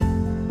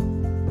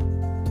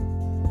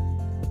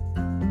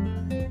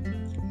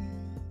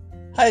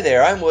Hi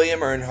there, I'm William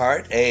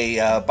Earnhardt,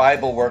 a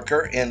Bible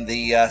worker in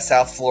the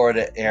South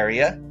Florida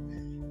area.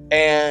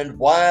 And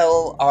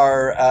while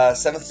our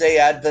Seventh day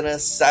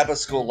Adventist Sabbath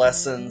School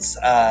lessons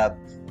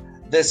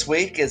this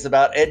week is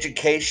about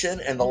education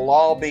and the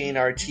law being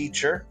our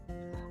teacher,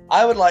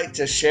 I would like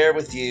to share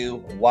with you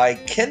why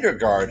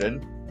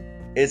kindergarten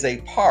is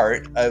a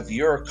part of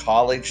your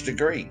college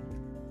degree.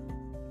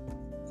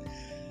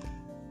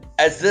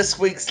 As this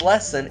week's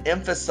lesson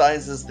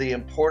emphasizes the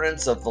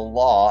importance of the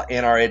law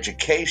in our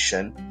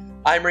education,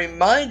 I'm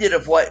reminded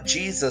of what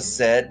Jesus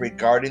said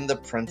regarding the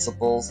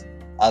principles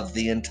of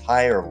the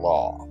entire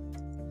law.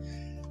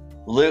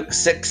 Luke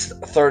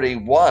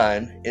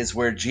 6:31 is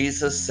where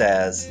Jesus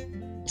says,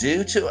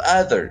 "Do to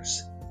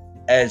others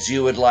as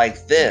you would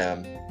like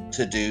them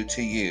to do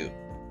to you."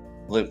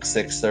 Luke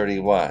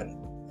 6:31.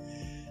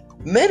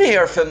 Many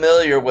are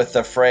familiar with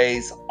the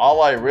phrase,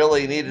 "All I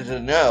really needed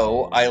to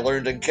know, I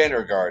learned in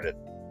kindergarten."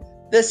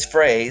 This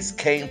phrase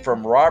came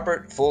from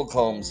Robert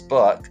Fulghum's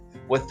book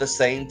with the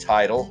same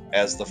title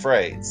as the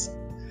phrase.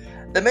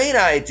 The main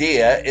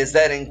idea is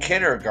that in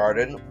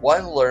kindergarten,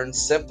 one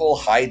learns simple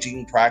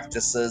hygiene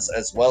practices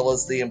as well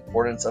as the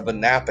importance of a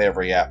nap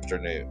every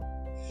afternoon.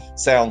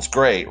 Sounds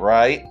great,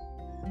 right?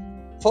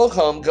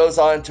 Fulghum goes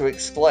on to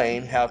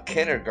explain how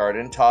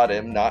kindergarten taught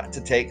him not to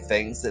take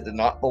things that did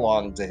not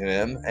belong to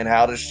him and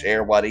how to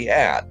share what he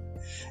had.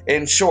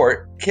 In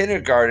short,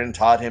 kindergarten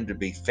taught him to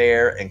be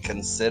fair and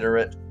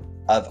considerate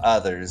of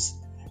others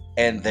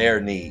and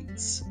their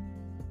needs.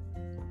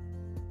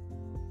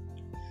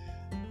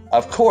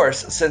 Of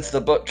course, since the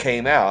book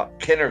came out,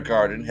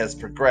 kindergarten has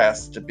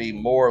progressed to be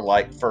more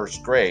like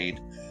first grade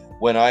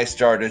when I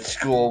started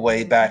school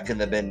way back in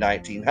the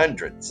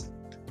mid-1900s.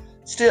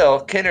 Still,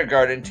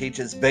 kindergarten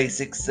teaches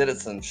basic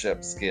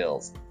citizenship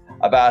skills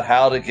about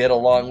how to get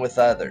along with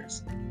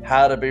others,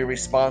 how to be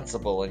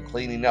responsible in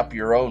cleaning up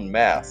your own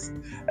mess,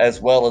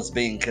 as well as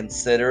being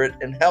considerate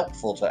and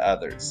helpful to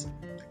others.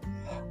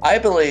 I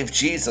believe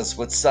Jesus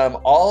would sum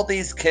all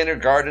these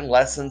kindergarten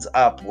lessons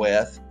up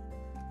with,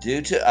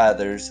 "Do to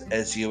others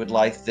as you would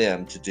like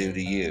them to do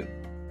to you."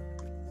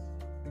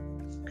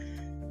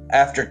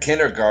 After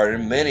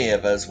kindergarten, many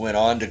of us went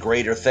on to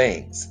greater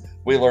things.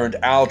 We learned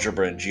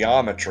algebra and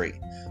geometry.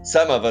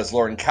 Some of us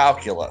learned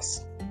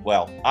calculus.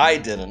 Well, I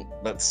didn't,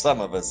 but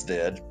some of us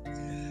did.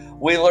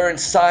 We learned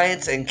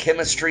science and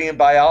chemistry and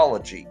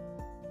biology.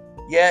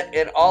 Yet,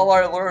 in all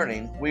our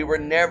learning, we were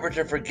never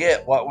to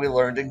forget what we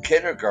learned in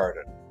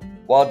kindergarten.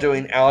 While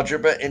doing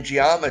algebra and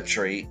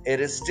geometry, it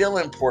is still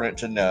important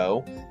to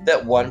know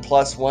that 1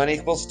 plus 1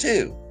 equals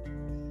 2.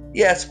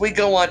 Yes, we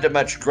go on to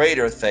much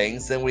greater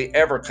things than we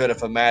ever could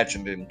have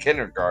imagined in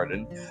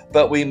kindergarten,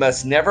 but we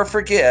must never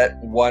forget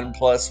 1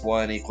 plus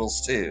 1 equals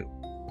 2.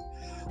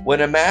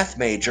 When a math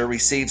major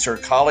receives her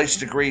college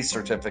degree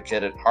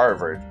certificate at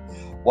Harvard,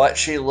 what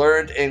she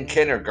learned in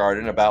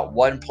kindergarten about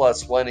 1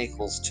 plus 1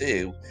 equals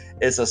 2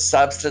 is a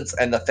substance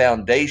and the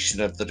foundation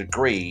of the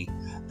degree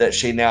that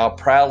she now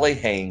proudly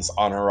hangs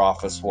on her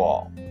office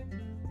wall.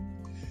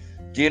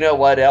 Do you know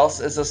what else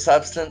is a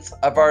substance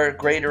of our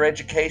greater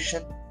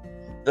education?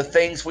 The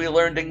things we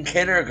learned in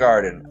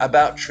kindergarten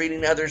about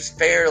treating others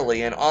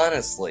fairly and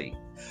honestly,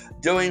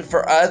 doing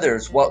for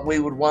others what we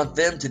would want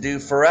them to do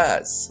for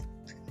us.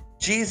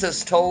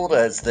 Jesus told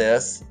us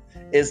this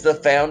is the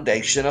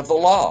foundation of the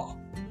law.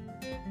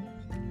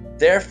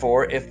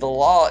 Therefore, if the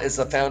law is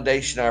the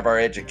foundation of our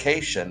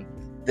education,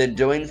 then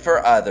doing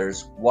for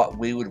others what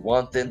we would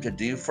want them to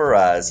do for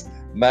us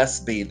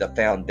must be the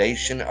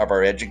foundation of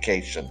our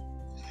education.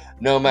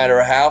 No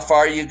matter how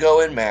far you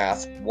go in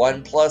math,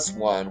 1 plus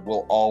 1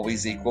 will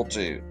always equal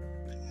 2.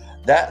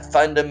 That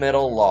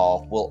fundamental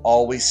law will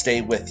always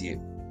stay with you.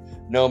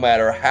 No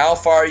matter how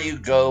far you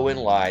go in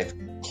life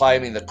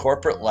climbing the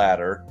corporate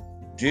ladder,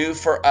 do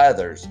for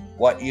others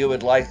what you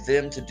would like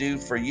them to do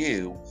for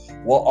you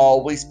will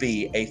always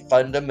be a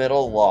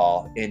fundamental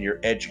law in your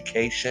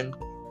education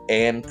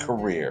and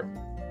career.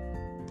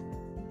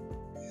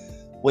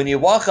 When you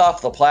walk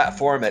off the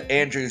platform at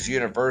Andrews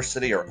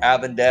University or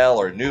Avondale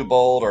or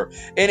Newbold or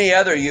any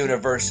other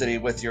university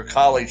with your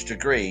college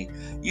degree,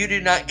 you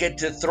do not get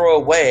to throw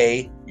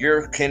away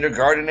your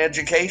kindergarten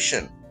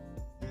education.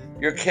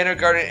 Your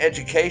kindergarten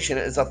education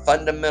is a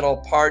fundamental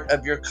part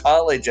of your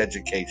college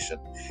education.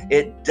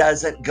 It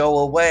doesn't go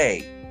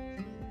away.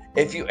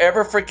 If you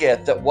ever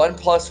forget that 1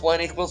 plus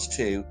 1 equals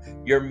 2,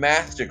 your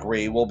math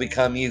degree will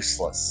become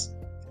useless.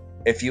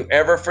 If you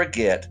ever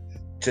forget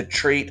to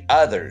treat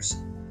others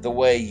the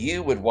way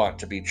you would want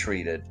to be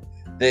treated,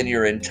 then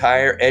your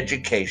entire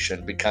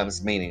education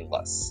becomes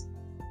meaningless.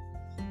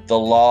 The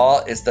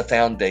law is the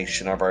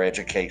foundation of our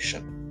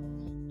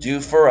education. Do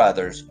for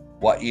others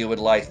what you would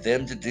like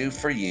them to do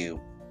for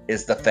you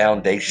is the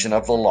foundation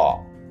of the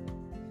law.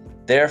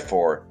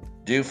 Therefore,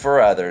 do for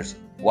others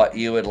what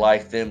you would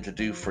like them to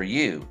do for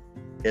you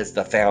is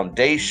the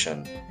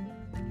foundation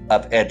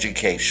of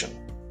education.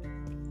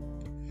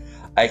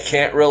 I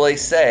can't really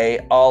say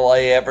all I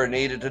ever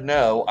needed to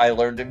know I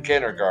learned in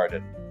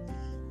kindergarten,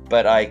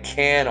 but I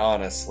can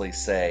honestly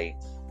say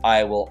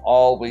I will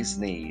always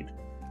need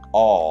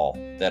all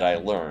that I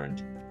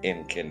learned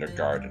in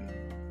kindergarten.